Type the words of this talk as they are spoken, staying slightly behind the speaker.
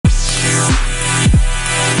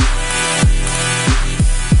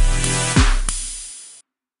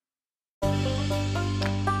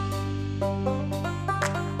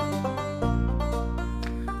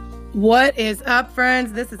What is up,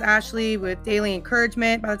 friends? This is Ashley with Daily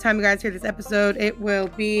Encouragement. By the time you guys hear this episode, it will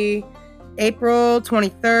be April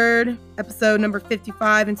 23rd, episode number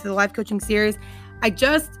 55 into the life coaching series. I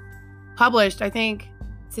just published, I think,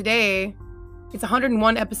 today. It's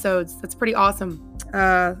 101 episodes. That's pretty awesome.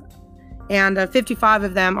 And 55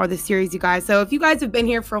 of them are the series, you guys. So if you guys have been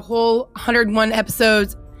here for a whole 101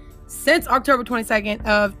 episodes since October 22nd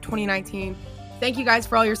of 2019, thank you guys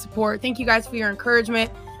for all your support. Thank you guys for your encouragement.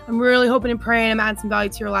 I'm really hoping and praying I'm adding some value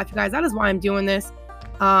to your life, you guys. That is why I'm doing this.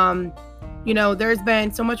 There's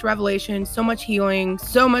been so much revelation, so much healing,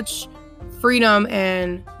 so much freedom,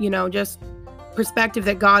 and, just perspective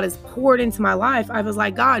that God has poured into my life. I was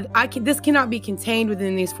like, God, this cannot be contained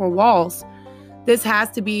within these four walls. This has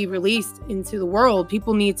to be released into the world.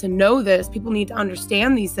 People need to know this. People need to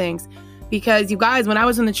understand these things. Because, you guys, when I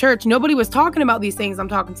was in the church, nobody was talking about these things I'm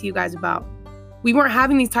talking to you guys about. We weren't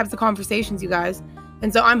having these types of conversations, you guys.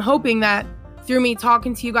 And so I'm hoping that through me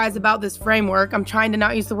talking to you guys about this framework, I'm trying to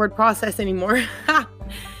not use the word process anymore,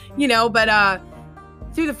 but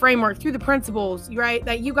through the framework, through the principles, right,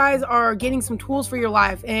 that you guys are getting some tools for your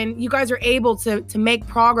life and you guys are able to make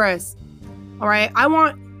progress. All right. I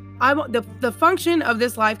want the function of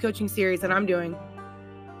this life coaching series that I'm doing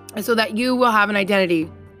is so that you will have an identity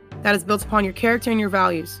that is built upon your character and your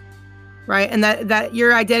values, right? And that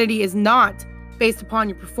your identity is not based upon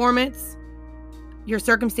your performance, your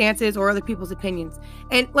circumstances, or other people's opinions.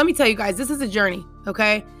 And let me tell you guys, this is a journey,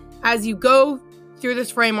 okay? As you go through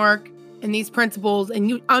this framework and these principles and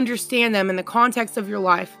you understand them in the context of your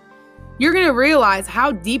life, you're going to realize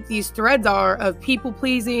how deep these threads are of people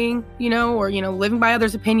pleasing, or living by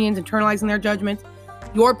others' opinions, internalizing their judgments,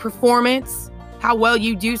 your performance, how well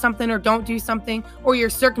you do something or don't do something, or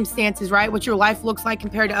your circumstances, right? What your life looks like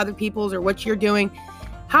compared to other people's, or what you're doing,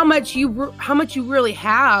 how much you really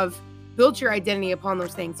have built your identity upon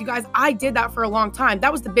those things. You guys, I did that for a long time.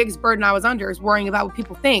 That was the biggest burden I was under, is worrying about what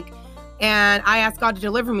people think. And I asked God to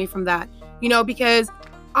deliver me from that, because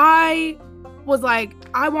I was like,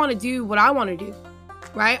 I want to do what I want to do,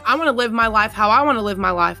 right? I want to live my life how I want to live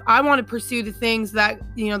my life. I want to pursue the things that,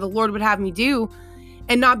 the Lord would have me do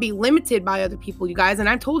and not be limited by other people, you guys. And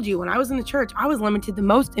I told you, when I was in the church, I was limited the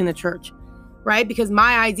most in the church, right? Because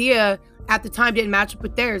my idea at the time didn't match up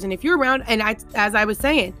with theirs. And if you're around, and as I was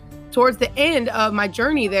saying, towards the end of my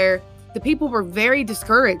journey there, the people were very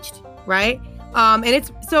discouraged, right? And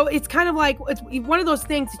it's kind of like, it's one of those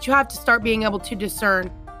things that you have to start being able to discern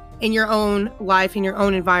in your own life, in your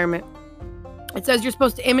own environment. It says you're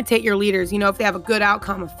supposed to imitate your leaders, if they have a good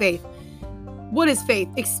outcome of faith. What is faith?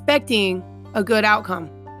 Expecting a good outcome.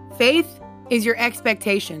 Faith is your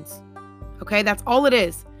expectations. Okay, that's all it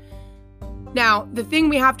is. Now, the thing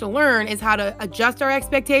we have to learn is how to adjust our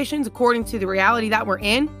expectations according to the reality that we're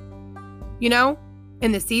in.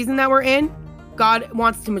 In the season that we're in, God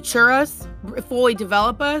wants to mature us, fully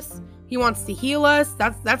develop us. He wants to heal us.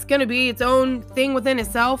 That's going to be its own thing within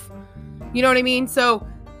itself. You know what I mean? So,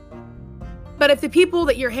 but if the people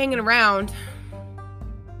that you're hanging around,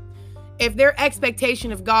 if their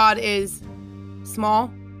expectation of God is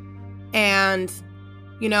small and,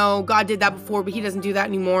 God did that before, but he doesn't do that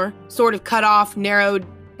anymore, sort of cut off, narrowed,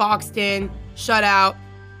 boxed in, shut out,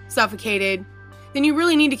 suffocated, then you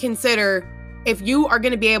really need to consider if you are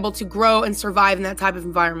going to be able to grow and survive in that type of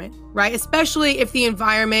environment, right? Especially if the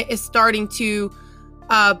environment is starting to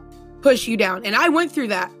push you down. And I went through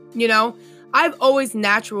that, I've always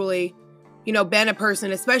naturally, been a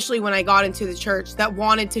person, especially when I got into the church, that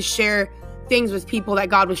wanted to share things with people that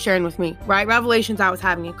God was sharing with me, right? Revelations I was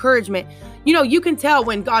having, encouragement. You can tell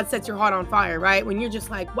when God sets your heart on fire, right? When you're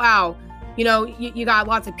just like, wow, you got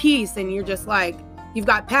lots of peace, and you're just like, you've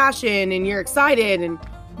got passion, and you're excited, and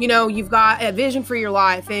you've got a vision for your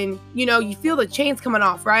life, and you feel the chains coming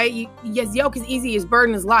off, right? His yoke is easy, his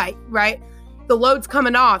burden is light, right? The load's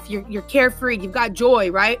coming off, you're carefree, you've got joy,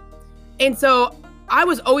 right? And so I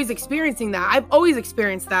was always experiencing that. I've always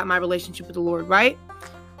experienced that in my relationship with the Lord, right?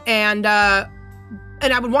 And I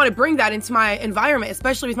would want to bring that into my environment,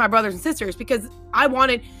 especially with my brothers and sisters, because I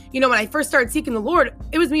wanted, when I first started seeking the Lord,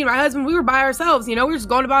 it was me and my husband. We were by ourselves, we were just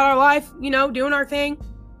going about our life, doing our thing.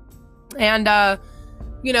 And,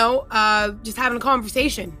 just having a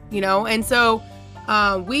conversation, and so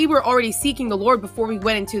we were already seeking the Lord before we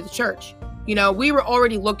went into the church. We were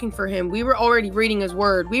already looking for him. We were already reading his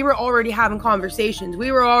word. We were already having conversations.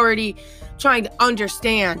 We were already trying to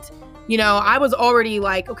understand. I was already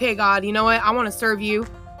like, okay, God, you know what? I want to serve you.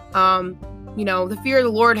 The fear of the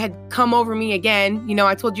Lord had come over me again.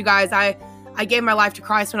 I told you guys, I gave my life to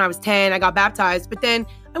Christ when I was 10. I got baptized. But then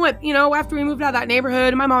I went, after we moved out of that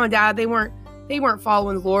neighborhood, my mom and dad, they weren't they weren't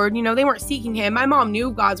following the Lord. You know, they weren't seeking him. My mom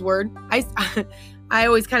knew God's word. I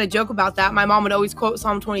always kind of joke about that. My mom would always quote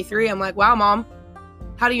Psalm 23. I'm like, wow, Mom,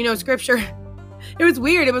 how do you know scripture? It was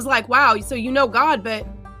weird. It was like, wow, so you know God, but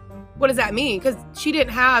what does that mean? Because she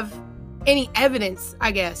didn't have any evidence,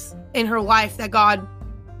 I guess, in her life that God,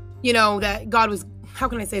 you know, that God was, how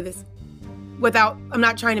can I say this without, I'm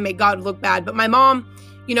not trying to make God look bad, but my mom,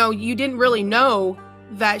 you know, you didn't really know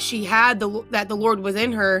that she had that the Lord was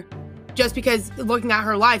in her just because looking at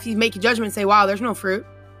her life, you make a judgment and say, wow, there's no fruit.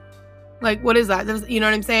 Like, what is that? You know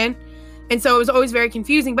what I'm saying? And so it was always very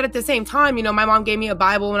confusing. But at the same time, you know, my mom gave me a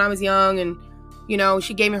Bible when I was young, and, you know,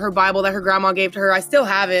 she gave me her Bible that her grandma gave to her. I still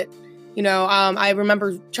have it. You know, I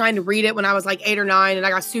remember trying to read it when I was like 8 or 9, and I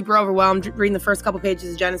got super overwhelmed reading the first couple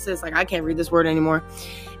pages of Genesis. Like, I can't read this word anymore.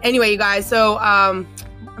 Anyway, you guys, so I'm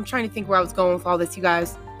trying to think where I was going with all this, you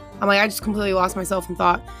guys. I'm like, I just completely lost myself in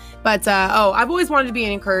thought. But, I've always wanted to be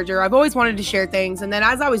an encourager. I've always wanted to share things. And then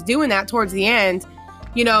as I was doing that towards the end,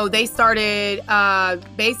 you know, they started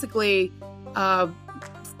basically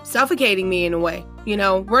suffocating me in a way. You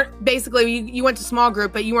know, you went to small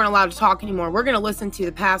group, but you weren't allowed to talk anymore. We're going to listen to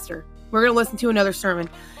the pastor. We're going to listen to another sermon.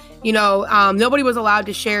 You know, nobody was allowed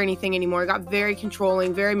to share anything anymore. It got very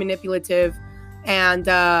controlling, very manipulative. And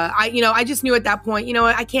I just knew at that point, you know,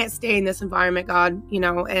 I can't stay in this environment, God, you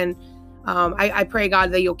know, and I pray,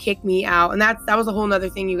 God, that you'll kick me out. And that was a whole nother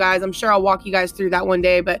thing, you guys. I'm sure I'll walk you guys through that one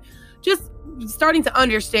day, but just starting to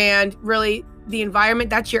understand really the environment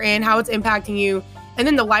that you're in, how it's impacting you, and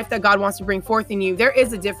then the life that God wants to bring forth in you. There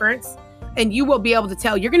is a difference, and you will be able to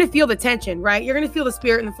tell. You're going to feel the tension, right? You're going to feel the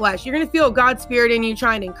spirit in the flesh. You're going to feel God's spirit in you,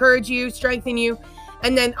 trying to encourage you, strengthen you.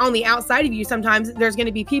 And then on the outside of you, sometimes there's going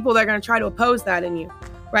to be people that are going to try to oppose that in you,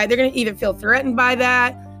 right? They're going to either feel threatened by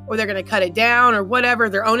that, or they're going to cut it down, or whatever,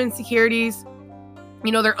 their own insecurities,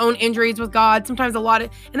 you know, their own injuries with God. Sometimes and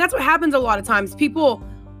that's what happens a lot of times. People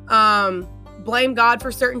blame God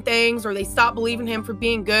for certain things, or they stop believing him for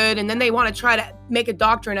being good. And then they want to try to make a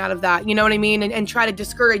doctrine out of that. You know what I mean? And try to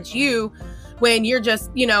discourage you when you're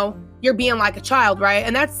just, you know, you're being like a child, right?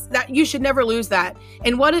 And that you should never lose that.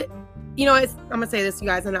 And I'm going to say this, you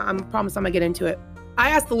guys, and I promise I'm going to get into it. I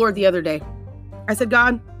asked the Lord the other day, I said,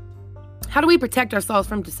 God, how do we protect ourselves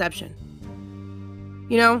from deception?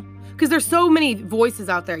 You know, because there's so many voices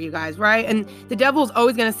out there, you guys, right? And the devil is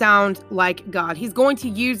always going to sound like God. He's going to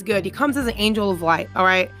use good. He comes as an angel of light, all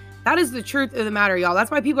right? That is the truth of the matter, y'all. That's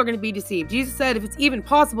why people are going to be deceived. Jesus said, if it's even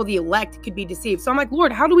possible, the elect could be deceived. So I'm like,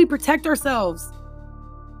 Lord, how do we protect ourselves?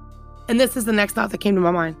 And this is the next thought that came to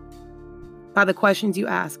my mind. By the questions you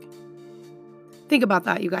ask. Think about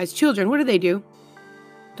that, you guys. Children, what do?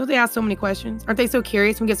 Don't they ask so many questions? Aren't they so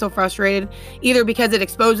curious and get so frustrated? Either because it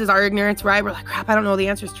exposes our ignorance, right? We're like, crap, I don't know the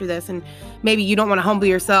answers to this. And maybe you don't want to humble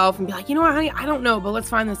yourself and be like, you know what, honey, I don't know, but let's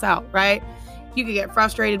find this out, right? You could get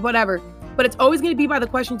frustrated, whatever. But it's always going to be by the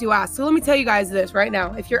questions you ask. So let me tell you guys this right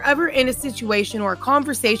now. If you're ever in a situation or a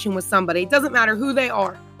conversation with somebody, it doesn't matter who they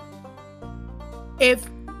are. If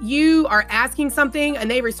you are asking something and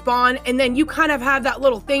they respond, and then you kind of have that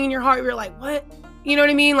little thing in your heart, you're like, what? You know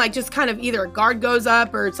what I mean? Like, just kind of either a guard goes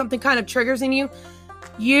up or something kind of triggers in you.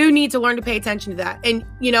 You need to learn to pay attention to that. And,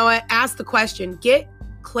 you know, ask the question. Get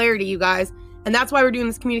clarity, you guys. And that's why we're doing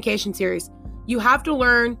this communication series. You have to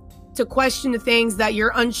learn to question the things that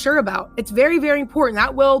you're unsure about. It's very, very important.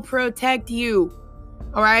 That will protect you.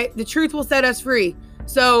 All right? The truth will set us free.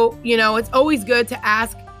 So, you know, it's always good to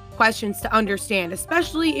ask questions to understand,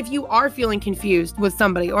 especially if you are feeling confused with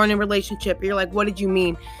somebody or in a relationship. You're like, what did you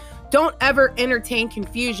mean? Don't ever entertain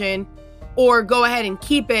confusion or go ahead and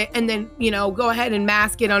keep it and then, you know, go ahead and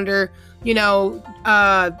mask it under, you know,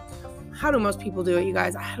 how do most people do it, you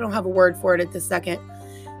guys? I don't have a word for it at this second.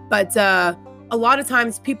 But a lot of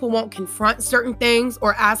times people won't confront certain things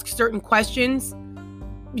or ask certain questions,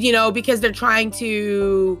 you know, because they're trying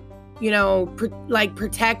to, you know,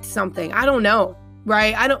 protect something. I don't know,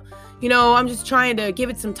 right? I'm just trying to give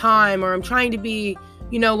it some time, or I'm trying to be,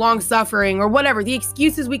 you know, long-suffering or whatever. The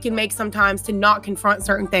excuses we can make sometimes to not confront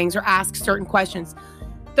certain things or ask certain questions.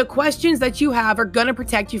 The questions that you have are going to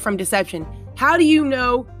protect you from deception. How do you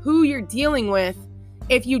know who you're dealing with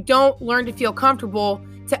if you don't learn to feel comfortable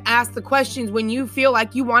to ask the questions when you feel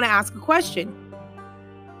like you want to ask a question?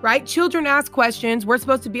 Right? Children ask questions. We're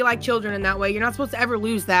supposed to be like children in that way. You're not supposed to ever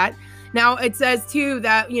lose that. Now, it says, too,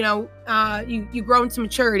 that, you know, you grow into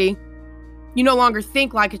maturity. You no longer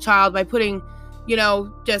think like a child by putting, you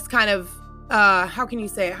know, just kind of, how can you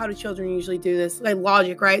say it? How do children usually do this? Like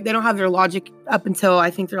logic, right? They don't have their logic up until I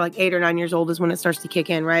think they're like 8 or 9 years old is when it starts to kick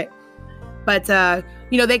in, right? But,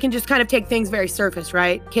 you know, they can just kind of take things very surface,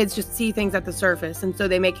 right? Kids just see things at the surface. And so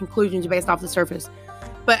they make conclusions based off the surface.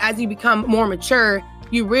 But as you become more mature,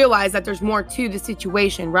 you realize that there's more to the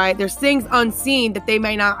situation, right? There's things unseen that they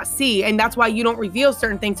may not see. And that's why you don't reveal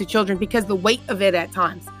certain things to children, because the weight of it at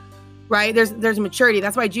times, right? There's maturity.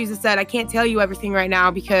 That's why Jesus said, I can't tell you everything right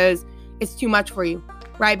now because it's too much for you,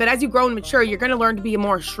 right? But as you grow and mature, you're going to learn to be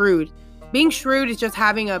more shrewd. Being shrewd is just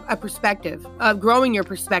having a perspective, of growing your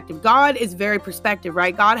perspective. God is very perspective,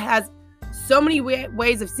 right? God has so many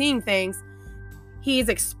ways of seeing things. He's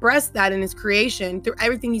expressed that in his creation through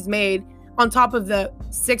everything he's made, on top of the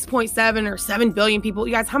 6.7 or 7 billion people.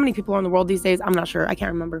 You guys, how many people are in the world these days? I'm not sure. I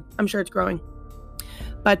can't remember. I'm sure it's growing.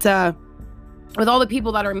 But with all the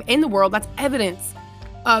people that are in the world, that's evidence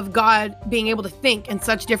of God being able to think in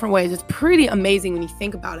such different ways. It's pretty amazing when you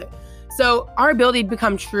think about it. So our ability to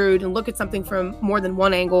become shrewd and look at something from more than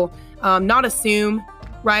one angle, not assume,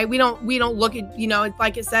 right? We don't look at, it's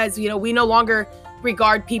like it says, we no longer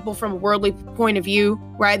regard people from a worldly point of view,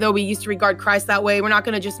 right? Though we used to regard Christ that way. We're not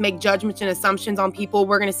going to just make judgments and assumptions on people.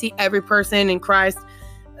 We're going to see every person in Christ,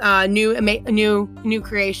 new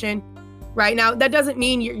creation, right? Now, that doesn't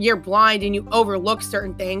mean you're blind and you overlook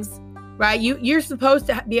certain things, right? You're supposed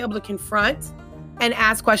to be able to confront and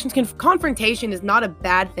ask questions. Confrontation is not a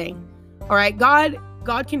bad thing, all right? God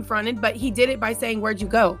confronted, but he did it by saying, where'd you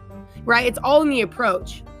go, right? It's all in the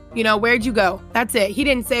approach. Where'd you go? That's it. He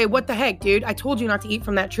didn't say, what the heck, dude? I told you not to eat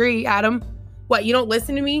from that tree, Adam. What, you don't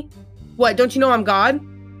listen to me? What, don't you know I'm God?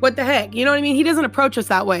 What the heck? You know what I mean? He doesn't approach us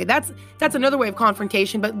that way. That's another way of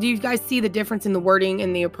confrontation. But do you guys see the difference in the wording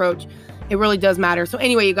and the approach? It really does matter. So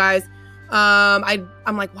anyway, you guys,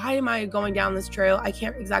 I'm like, why am I going down this trail? I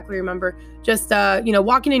can't exactly remember. Just,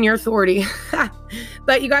 walking in your authority.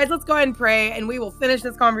 But you guys, let's go ahead and pray, and we will finish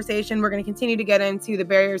this conversation. We're going to continue to get into the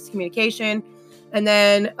barriers to communication. And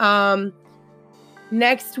then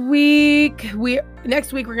next week we're going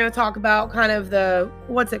to talk about kind of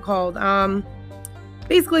what's it called?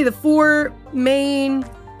 Basically the 4 main,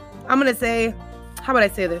 how would I say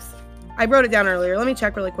this? I wrote it down earlier. Let me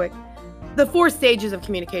check really quick. The 4 stages of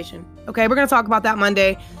communication. Okay, we're going to talk about that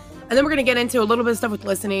Monday. And then we're going to get into a little bit of stuff with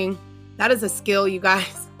listening. That is a skill, you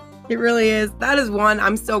guys. It really is. That is one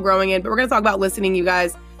I'm still growing in. But we're going to talk about listening, you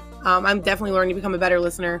guys. I'm definitely learning to become a better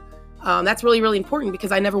listener. That's really, really important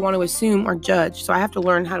because I never want to assume or judge. So I have to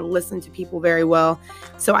learn how to listen to people very well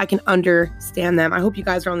so I can understand them. I hope you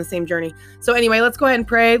guys are on the same journey. So anyway, let's go ahead and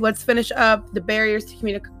pray. Let's finish up the barriers to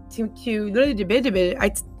communication.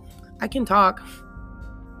 I can talk.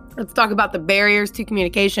 Let's talk about the barriers to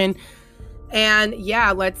communication. And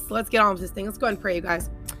yeah, let's get on with this thing. Let's go ahead and pray, you guys.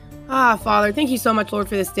 Father, thank you so much, Lord,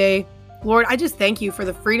 for this day. Lord, I just thank you for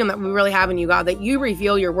the freedom that we really have in you, God, that you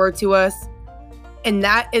reveal your word to us. And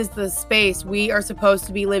that is the space we are supposed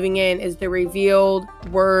to be living in, is the revealed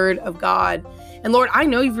word of God. And Lord, I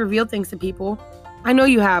know you've revealed things to people. I know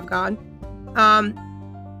you have, God.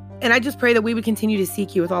 And I just pray that we would continue to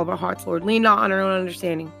seek you with all of our hearts, Lord. Lean not on our own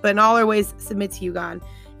understanding, but in all our ways submit to you, God.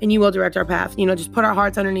 And you will direct our path. Just put our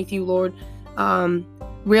hearts underneath you, Lord.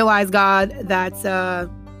 Realize, God, that,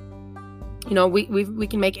 we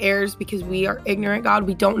can make errors because we are ignorant, God.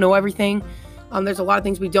 We don't know everything. There's a lot of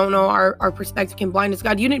things we don't know. Our perspective can blind us.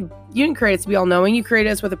 God, you didn't create us to be all-knowing. You created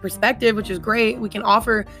us with a perspective, which is great. We can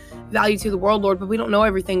offer value to the world, Lord, but we don't know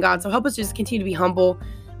everything, God. So help us just continue to be humble.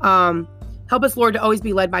 Help us, Lord, to always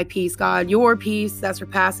be led by peace, God. Your peace that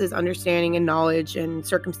surpasses understanding and knowledge and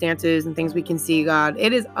circumstances and things we can see, God.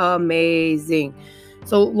 It is amazing.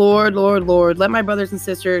 So, Lord, let my brothers and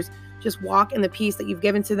sisters just walk in the peace that you've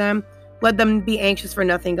given to them. Let them be anxious for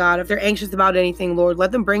nothing, God. If they're anxious about anything, Lord,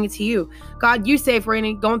 let them bring it to you. God, you say if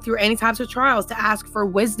we're going through any types of trials to ask for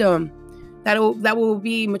wisdom that will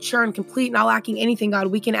be mature and complete, not lacking anything, God.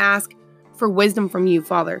 We can ask for wisdom from you,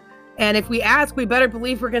 Father. And if we ask, we better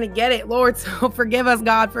believe we're going to get it, Lord. So forgive us,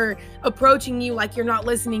 God, for approaching you like you're not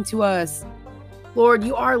listening to us. Lord,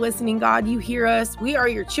 you are listening, God. You hear us. We are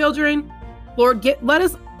your children. Lord, let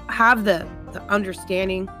us have the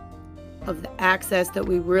understanding of the access that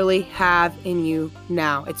we really have in you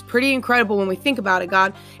now. It's pretty incredible when we think about it,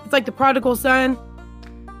 God. It's like the prodigal son.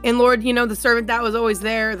 And Lord, the servant that was always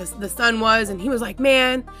there, the son was, and he was like,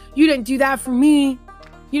 man, you didn't do that for me.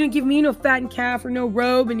 You didn't give me no fattened calf or no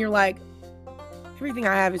robe. And you're like, everything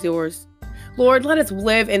I have is yours. Lord, let us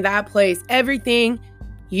live in that place. Everything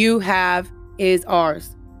you have is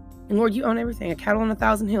ours. And Lord, you own everything. A cattle on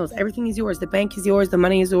 1,000 hills. Everything is yours. The bank is yours. The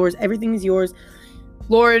money is yours. Everything is yours.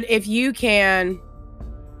 Lord, if you can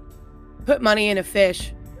put money in a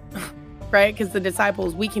fish, right? Because the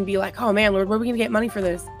disciples, we can be like, oh man, Lord, where are we going to get money for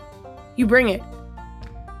this? You bring it.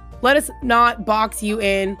 Let us not box you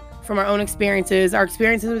in from our own experiences, our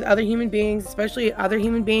experiences with other human beings, especially other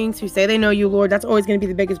human beings who say they know you, Lord. That's always going to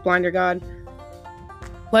be the biggest blinder, God.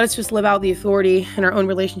 let us just live out the authority in our own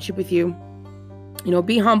relationship with you.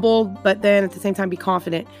 Be humble, but then at the same time, be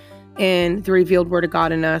confident in the revealed word of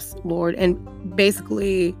God in us, Lord, and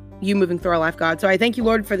basically you moving through our life, God. So I thank you,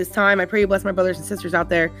 Lord, for this time. I pray you bless my brothers and sisters out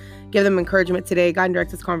there. Give them encouragement today. God, and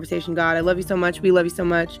direct this conversation, God. I love you so much. We love you so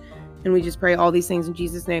much. And we just pray all these things in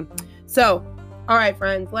Jesus' name. So, all right,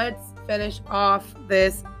 friends, let's finish off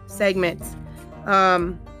this segment.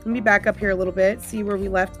 Let me back up here a little bit, see where we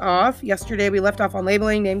left off. Yesterday, we left off on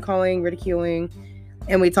labeling, name calling, ridiculing,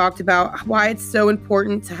 and we talked about why it's so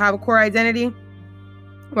important to have a core identity,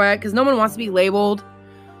 right? Because no one wants to be labeled.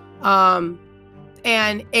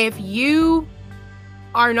 And if you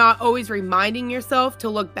are not always reminding yourself to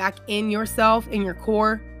look back in yourself, in your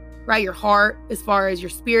core, right? Your heart, as far as your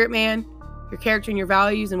spirit, man, your character and your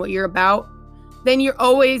values and what you're about, then you're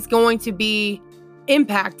always going to be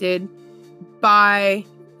impacted by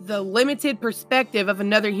the limited perspective of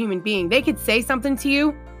another human being. They could say something to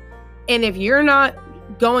you, and if you're not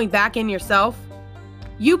going back in yourself,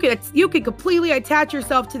 you could completely attach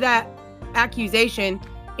yourself to that accusation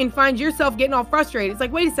and find yourself getting all frustrated. It's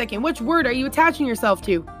like, wait a second, which word are you attaching yourself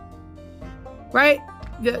to? Right?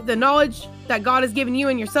 The knowledge that God has given you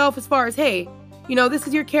and yourself, as far as, hey, this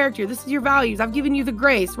is your character, this is your values, I've given you the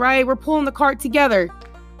grace, right? We're pulling the cart together.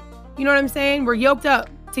 You know what I'm saying? We're yoked up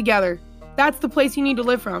together. That's the place you need to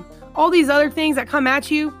live from. All these other things that come at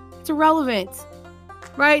you, it's irrelevant,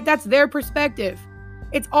 right? That's their perspective.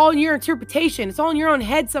 It's all in your interpretation. It's all in your own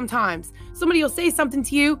head sometimes. Somebody will say something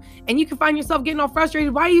to you and you can find yourself getting all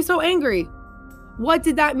frustrated. Why are you so angry? What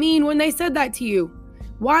did that mean when they said that to you?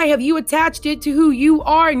 Why have you attached it to who you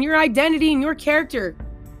are and your identity and your character?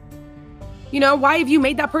 Why have you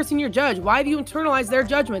made that person your judge? Why have you internalized their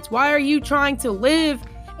judgments? Why are you trying to live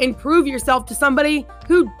and prove yourself to somebody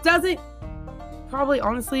who doesn't probably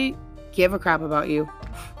honestly give a crap about you?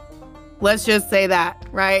 Let's just say that,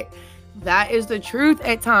 right? That is the truth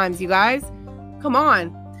at times, you guys. Come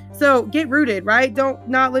on. So get rooted, right?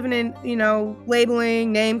 Not living in,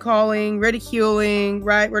 labeling, name calling, ridiculing,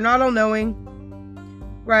 right? We're not all knowing,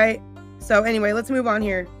 right? So anyway, let's move on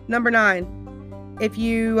here. Number 9. If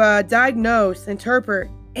you diagnose,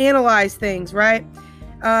 interpret, analyze things, right?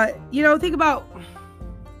 Think about,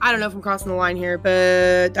 I don't know if I'm crossing the line here,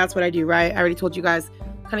 but that's what I do, right? I already told you guys,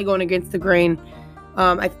 kind of going against the grain.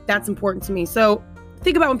 That's important to me. So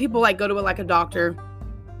think about when people go to a doctor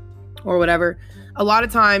or whatever. A lot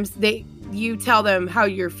of times you tell them how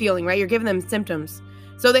you're feeling, right? You're giving them symptoms.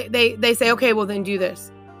 So they say, okay, well then do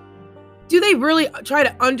this. Do they really try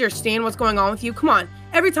to understand what's going on with you? Come on.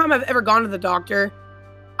 Every time I've ever gone to the doctor,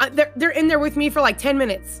 they're in there with me for 10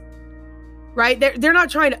 minutes, right? They're not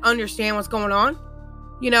trying to understand what's going on,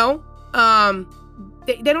 They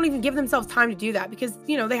don't even give themselves time to do that because,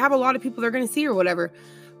 they have a lot of people they're going to see or whatever.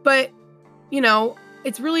 But,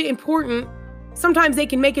 it's really important. Sometimes they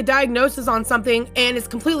can make a diagnosis on something and it's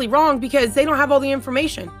completely wrong because they don't have all the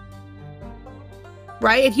information,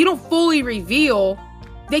 right? If you don't fully reveal,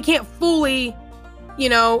 they can't fully,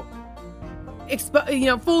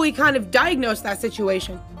 fully kind of diagnose that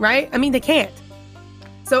situation, right? I mean, they can't.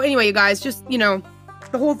 So anyway, you guys, just, the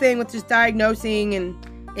whole thing with just diagnosing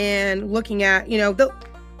and looking at,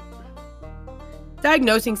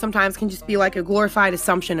 diagnosing sometimes can just be like a glorified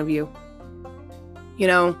assumption of you,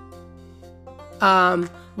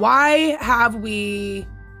 why have we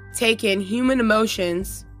taken human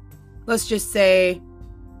emotions, let's just say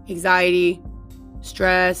anxiety,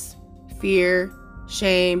 stress, fear,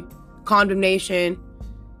 shame, condemnation,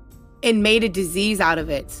 and made a disease out of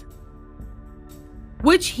it?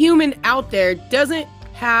 Which human out there doesn't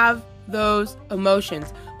have those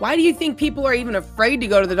emotions? Why do you think people are even afraid to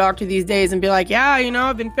go to the doctor these days and be like, yeah,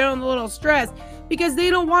 I've been feeling a little stressed? Because they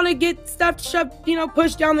don't want to get stuff shoved,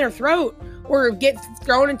 pushed down their throat or get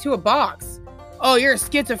thrown into a box. Oh, you're a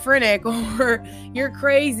schizophrenic, or you're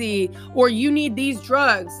crazy, or you need these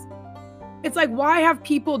drugs. It's like, why have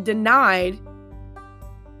people denied,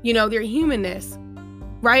 their humanness,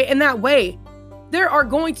 right? In that way, there are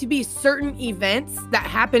going to be certain events that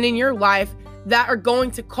happen in your life that are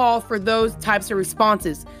going to call for those types of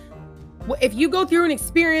responses. If you go through an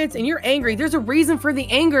experience and you're angry, there's a reason for the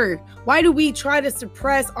anger. Why do we try to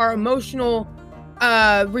suppress our emotional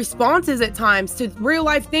responses at times to real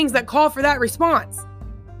life things that call for that response?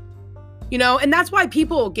 And that's why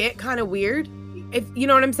people get kind of weird. If you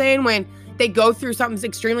know what I'm saying, when they go through something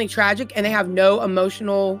extremely tragic and they have no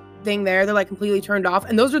emotional thing there, they're completely turned off.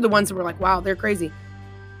 And those are the ones that we're like, wow, they're crazy.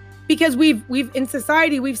 Because we've in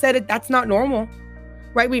society, we've said it, that's not normal,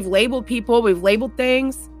 right? We've labeled people, we've labeled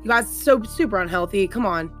things. You guys, so super unhealthy. Come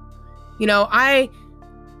on.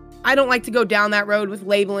 I don't like to go down that road with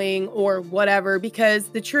labeling or whatever, because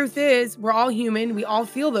the truth is we're all human. We all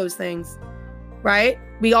feel those things, right?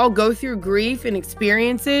 We all go through grief and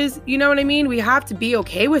experiences. You know what I mean? We have to be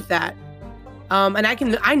okay with that. And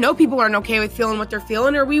I know people aren't okay with feeling what they're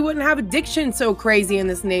feeling, or we wouldn't have addiction so crazy in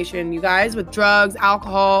this nation, you guys, with drugs,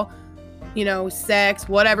 alcohol, sex,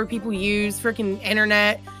 whatever people use, freaking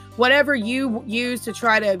internet, whatever you use to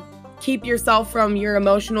try to keep yourself from your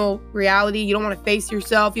emotional reality. You don't want to face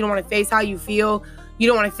yourself. You don't want to face how you feel. You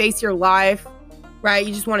don't want to face your life, right?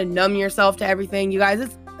 You just want to numb yourself to everything. You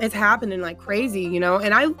guys, it's happening like crazy, and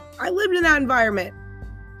I lived in that environment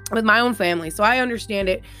with my own family, so I understand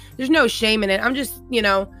it. There's no shame in it. I'm just,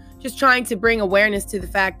 just trying to bring awareness to the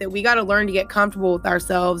fact that we got to learn to get comfortable with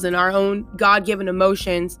ourselves and our own God-given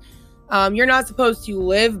emotions. You're not supposed to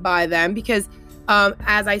live by them because,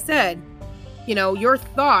 as I said, your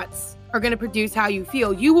thoughts are going to produce how you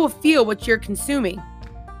feel. You will feel what you're consuming.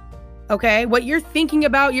 Okay? What you're thinking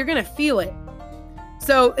about, you're going to feel it.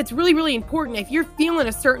 So it's really, really important. If you're feeling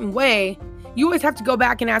a certain way, you always have to go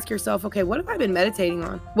back and ask yourself, okay, what have I been meditating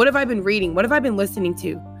on? What have I been reading? What have I been listening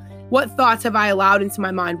to? What thoughts have I allowed into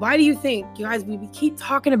my mind? Why do you think, you guys, we keep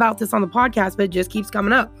talking about this on the podcast, but it just keeps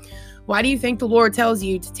coming up. Why do you think the Lord tells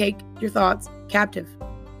you to take your thoughts captive?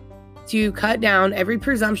 To cut down every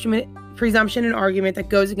presumption and argument that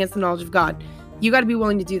goes against the knowledge of God. You got to be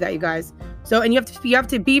willing to do that, you guys. So, and you have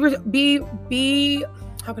to be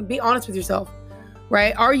honest with yourself,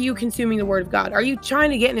 right? Are you consuming the word of God? Are you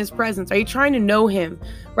trying to get in his presence? Are you trying to know him,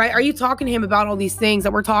 right? Are you talking to him about all these things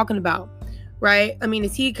that we're talking about, right? I mean,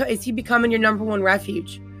 is he becoming your number one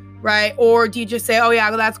refuge, right? Or do you just say, oh yeah,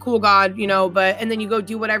 well, that's cool, God, and then you go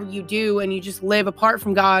do whatever you do and you just live apart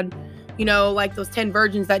from God, like those 10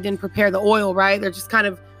 virgins that didn't prepare the oil, right? They're just kind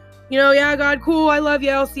of, yeah, God, cool, I love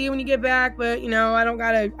you, I'll see you when you get back, but I don't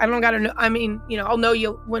gotta know. I mean, I'll know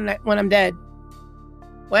you when I'm dead.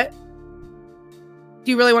 What? Do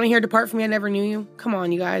you really want to hear depart from me, I never knew you? Come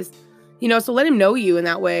on, you guys. So let him know you in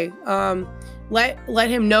that way. Let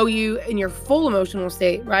him know you in your full emotional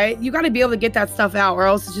state, right? You got to be able to get that stuff out, or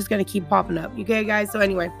else it's just going to keep popping up. Okay, guys? So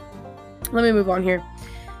anyway, let me move on here.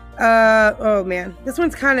 Oh man, this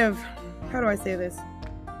one's kind of, how do I say this?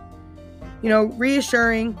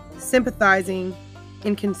 Reassuring, sympathizing,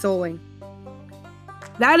 and consoling.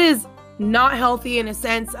 That is not healthy in a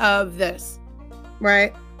sense of this,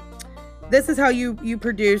 right? This is how you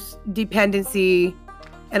produce dependency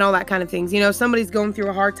and all that kind of things. Somebody's going through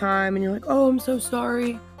a hard time and you're like, oh, I'm so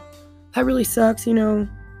sorry. That really sucks, Yeah,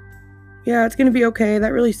 it's going to be okay.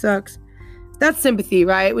 That really sucks. That's sympathy,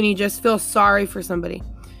 right? When you just feel sorry for somebody.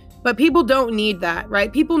 But people don't need that,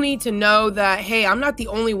 right? People need to know that, hey, I'm not the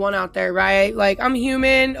only one out there, right? Like, I'm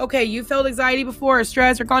human. Okay, you felt anxiety before, or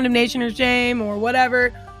stress, or condemnation, or shame, or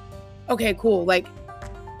whatever. Okay, cool. Like,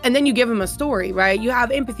 and then you give them a story, right? You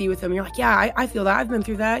have empathy with them. You're like, yeah, I feel that. I've been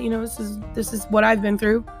through that. This is what I've been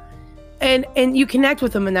through. And you connect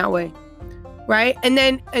with them in that way, right? And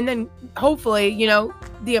then hopefully,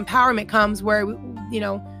 the empowerment comes where,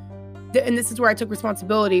 and this is where I took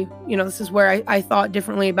responsibility. This is where I thought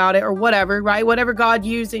differently about it or whatever, right? Whatever God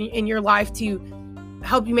used in your life to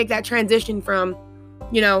help you make that transition from,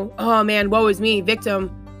 oh man, woe is me,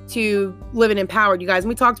 victim, to living empowered, you guys. And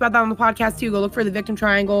we talked about that on the podcast too. Go look for the victim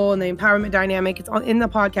triangle and the empowerment dynamic. It's in the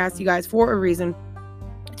podcast, you guys, for a reason.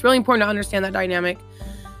 It's really important to understand that dynamic,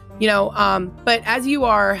 but as you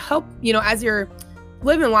are as you're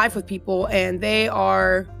living life with people and they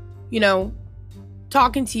are,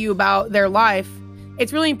 talking to you about their life,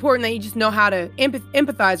 it's really important that you just know how to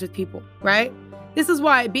empathize with people, right? This is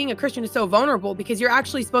why being a Christian is so vulnerable, because you're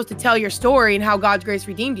actually supposed to tell your story and how God's grace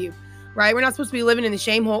redeemed you, right? We're not supposed to be living in the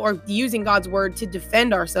shame hole or using God's word to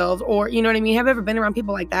defend ourselves, or, you know what I mean? Have you ever been around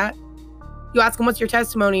people like that? You ask them, what's your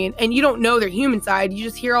testimony? And you don't know their human side. You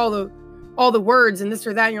just hear all the words and this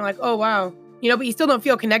or that. And you're like, oh, wow. But you still don't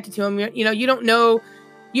feel connected to them.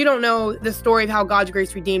 You don't know the story of how God's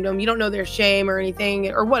grace redeemed them. You don't know their shame or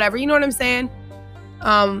anything or whatever. You know what I'm saying?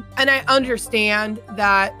 And I understand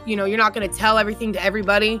that, you're not going to tell everything to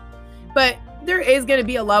everybody, but there is going to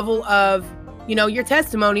be a level of, your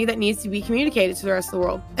testimony that needs to be communicated to the rest of the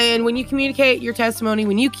world. And when you communicate your testimony,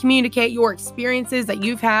 when you communicate your experiences that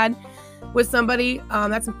you've had with somebody,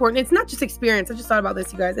 that's important. It's not just experience. I just thought about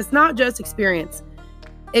this, you guys. It's not just experience.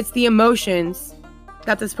 It's the emotions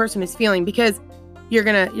that this person is feeling, because you're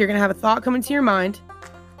gonna have a thought come into your mind.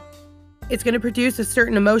 It's gonna produce a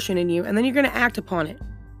certain emotion in you, and then you're gonna act upon it.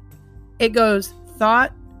 It goes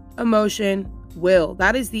thought, emotion, will.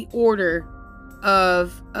 That is the order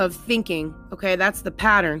of thinking. Okay, that's the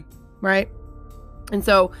pattern, right? And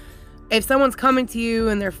so if someone's coming to you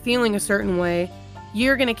and they're feeling a certain way,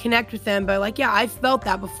 you're going to connect with them by like, yeah, I felt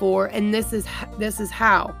that before. And this is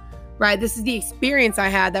how, right? This is the experience I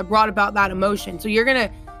had that brought about that emotion. So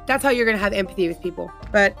that's how you're going to have empathy with people.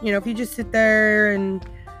 But, if you just sit there and,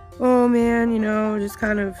 oh man, just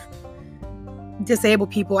kind of disable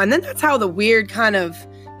people. And then that's how the weird kind of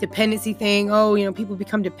dependency thing, people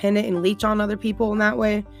become dependent and leech on other people in that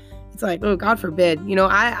way. It's like, oh, God forbid.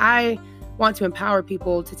 I want to empower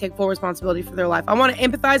people to take full responsibility for their life. I want to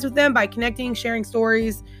empathize with them by connecting, sharing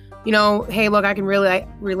stories. Hey, look, I can really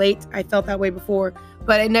relate. I felt that way before.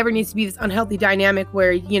 But it never needs to be this unhealthy dynamic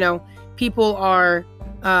where, people are,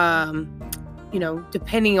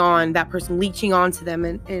 depending on that person, leeching onto them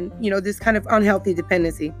and this kind of unhealthy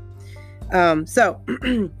dependency. So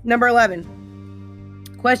number 11,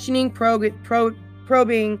 questioning,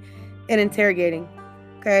 probing, and interrogating.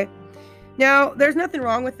 Okay. Now, there's nothing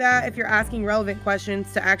wrong with that if you're asking relevant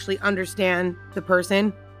questions to actually understand the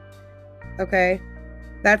person. Okay.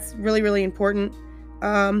 That's really, really important.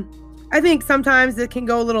 I think sometimes it can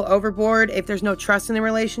go a little overboard if there's no trust in the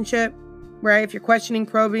relationship, right? If you're questioning,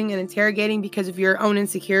 probing, and interrogating because of your own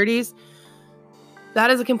insecurities, that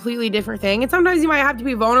is a completely different thing. And sometimes you might have to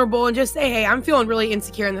be vulnerable and just say, hey, I'm feeling really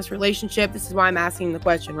insecure in this relationship. This is why I'm asking the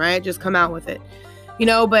question, right? Just come out with it.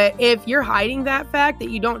 But if you're hiding that fact that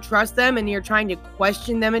you don't trust them and you're trying to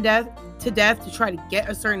question them to death to try to get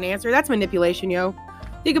a certain answer, that's manipulation,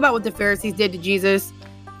 Think about what the Pharisees did to Jesus.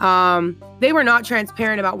 They were not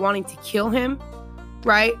transparent about wanting to kill him,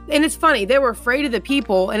 right? And it's funny, they were afraid of the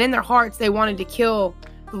people, and in their hearts, they wanted to kill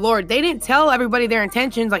the Lord. They didn't tell everybody their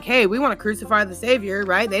intentions, like, hey, we want to crucify the Savior,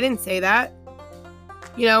 right? They didn't say that.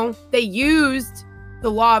 They used the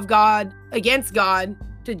law of God against God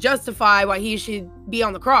to justify why he should be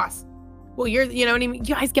on the cross. Well, you know what I mean?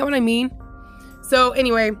 You guys get what I mean? So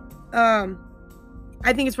anyway, I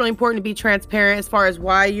think it's really important to be transparent as far as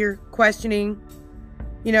why you're questioning,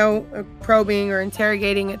 probing or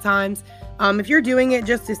interrogating at times. If you're doing it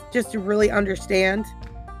just to really understand,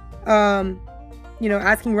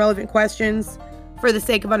 asking relevant questions for the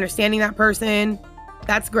sake of understanding that person,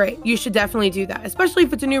 that's great. You should definitely do that, especially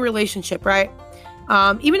if it's a new relationship, right?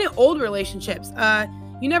 Even in old relationships,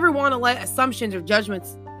 you never want to let assumptions or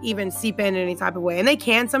judgments even seep in any type of way. And they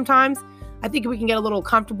can sometimes. I think we can get a little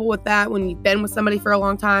comfortable with that when you've been with somebody for a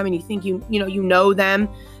long time and you think you know them,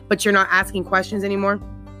 but you're not asking questions anymore.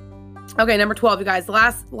 Okay, number 12, you guys.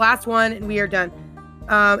 Last one, and we are done.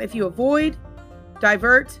 If you avoid,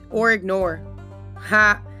 divert, or ignore.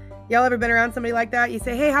 Y'all ever been around somebody like that? You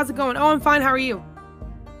say, hey, how's it going? Oh, I'm fine. How are you?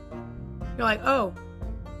 You're like, oh,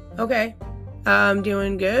 okay. I'm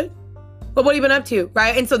doing good. But what have you been up to,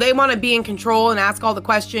 right? And so they want to be in control and ask all the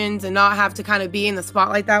questions and not have to kind of be in the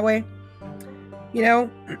spotlight that way.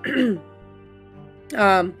 And,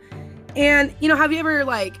 have you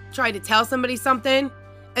ever tried to tell somebody something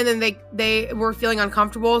and then they were feeling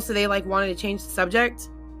uncomfortable, so they wanted to change the subject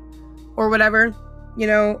or whatever?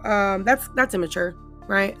 That's immature,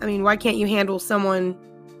 right? I mean, why can't you handle someone,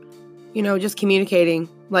 just communicating?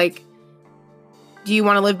 Do you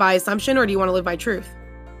want to live by assumption or do you want to live by truth?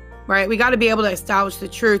 Right? We got to be able to establish the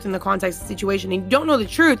truth in the context of the situation. And you don't know the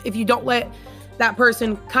truth if you don't let that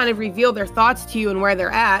person kind of reveal their thoughts to you and where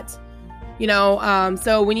they're at.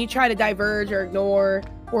 So when you try to diverge or ignore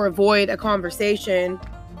or avoid a conversation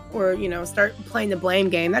or, start playing the blame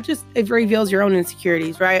game, it reveals your own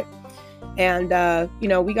insecurities, right? And,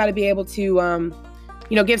 we got to be able to,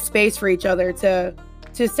 give space for each other to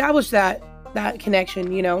establish that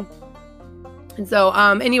connection, And so,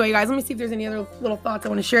 anyway, guys, let me see if there's any other little thoughts I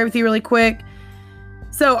want to share with you really quick.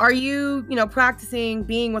 So are you, practicing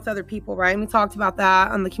being with other people, right? And we talked about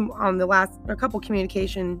that on the last, or a couple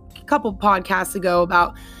podcasts ago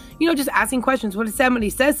about, just asking questions. What if somebody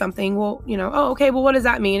says something? Well, oh, okay, well, what does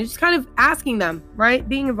that mean? It's just kind of asking them, right?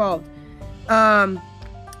 Being involved. And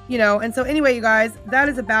so anyway, you guys, that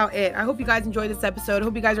is about it. I hope you guys enjoyed this episode. I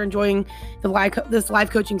hope you guys are enjoying this life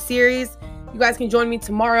coaching series. You guys can join me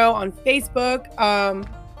tomorrow on Facebook.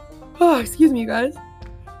 Excuse me, you guys.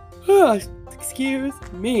 Excuse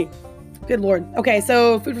me. Good Lord. Okay,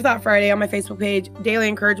 so Food for Thought Friday on my Facebook page. Daily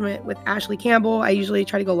Encouragement with Ashley Campbell. I usually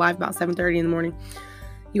try to go live about 7:30 in the morning.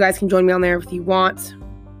 You guys can join me on there if you want.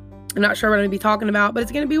 I'm not sure what I'm going to be talking about, but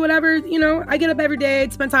it's going to be whatever, I get up every day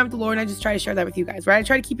to spend time with the Lord, and I just try to share that with you guys, right? I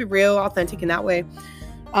try to keep it real, authentic in that way.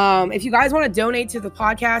 If you guys want to donate to the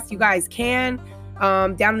podcast, you guys can.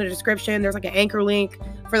 Down in the description, there's like an Anchor link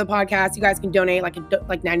for the podcast. You guys can donate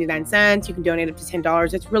like 99 cents. You can donate up to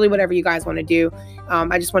 $10. It's really whatever you guys want to do.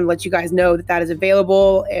 I just want to let you guys know that is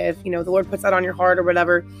available if, the Lord puts that on your heart or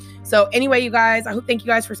whatever. So anyway, you guys, thank you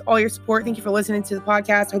guys for all your support. Thank you for listening to the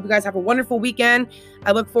podcast. I hope you guys have a wonderful weekend.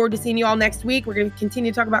 I look forward to seeing you all next week. We're going to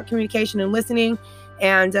continue to talk about communication and listening.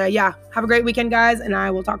 And have a great weekend, guys. And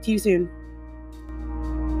I will talk to you soon.